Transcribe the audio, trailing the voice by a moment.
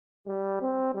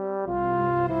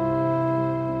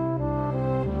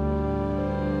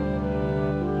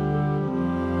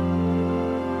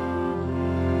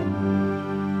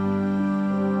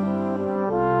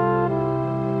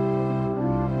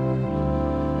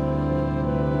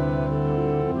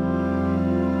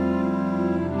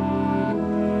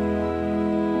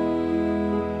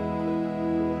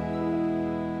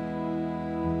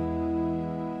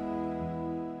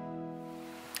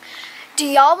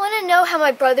y'all want to know how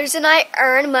my brothers and I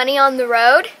earn money on the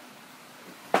road?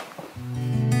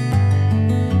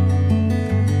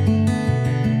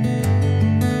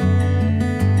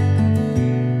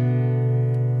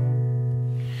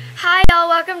 Hi y'all,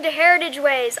 welcome to Heritage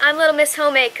Ways. I'm Little Miss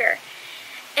Homemaker.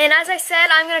 And as I said,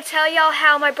 I'm going to tell y'all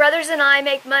how my brothers and I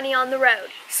make money on the road.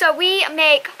 So we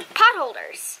make pot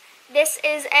holders. This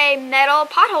is a metal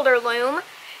pot holder loom.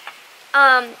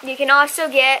 You can also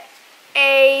get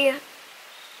a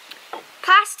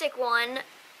plastic one,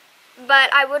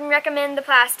 but I wouldn't recommend the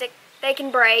plastic. They can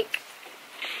break.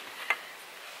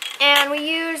 And we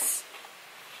use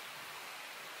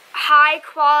high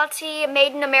quality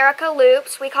Made in America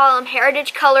loops. We call them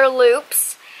Heritage Color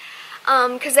loops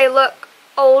because they look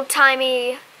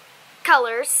old-timey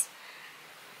colors,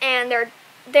 and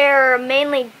they're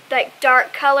mainly like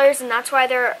dark colors, and that's why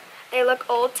they look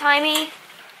old-timey.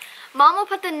 Mom will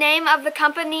put the name of the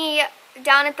company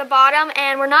down at the bottom,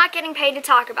 and we're not getting paid to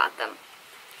talk about them.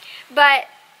 But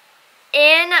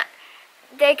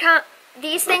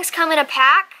these things come in a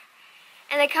pack,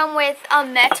 and they come with a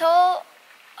metal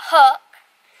hook,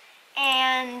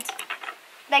 and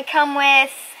they come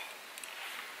with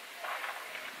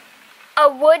a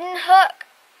wooden hook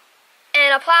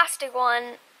and a plastic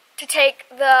one to take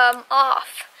them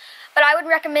off. But I would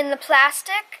recommend the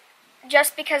plastic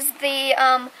just because the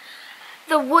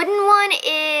wooden one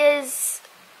is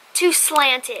too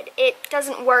slanted. It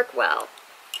doesn't work well.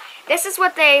 This is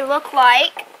what they look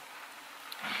like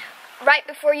right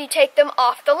before you take them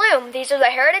off the loom. These are the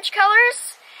Heritage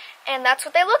colors, and that's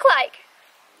what they look like.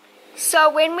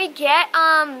 So when we get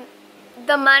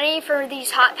the money for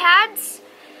these hot pads,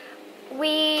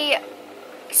 we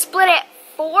split it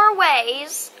 4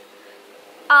 ways.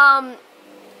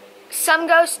 Some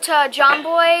goes to John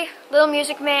Boy, Little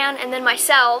Music Man, and then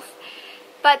myself.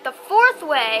 But the 4th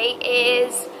way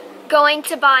is going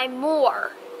to buy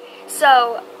more.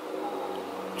 So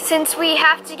since we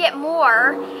have to get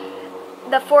more,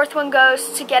 the 4th one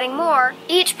goes to getting more.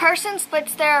 Each person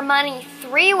splits their money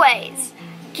 3 ways: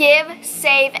 give,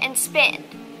 save, and spend.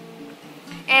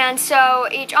 And so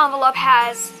each envelope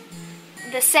has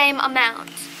the same amount.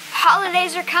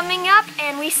 Holidays are coming up,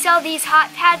 and we sell these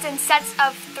hot pads in sets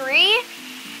of 3,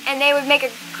 and they would make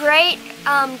a great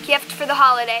gift for the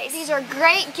holidays. These are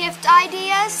great gift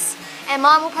ideas, and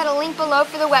Mom will put a link below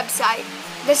for the website.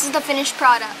 This is the finished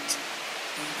product.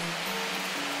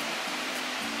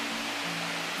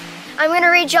 I'm going to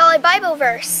read y'all a Bible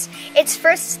verse. It's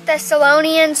 1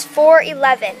 Thessalonians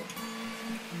 4:11.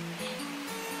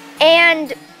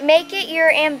 And make it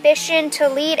your ambition to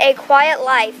lead a quiet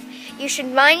life. You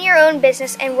should mind your own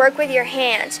business and work with your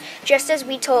hands, just as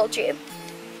we told you.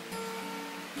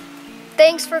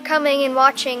 Thanks for coming and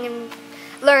watching and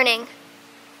learning.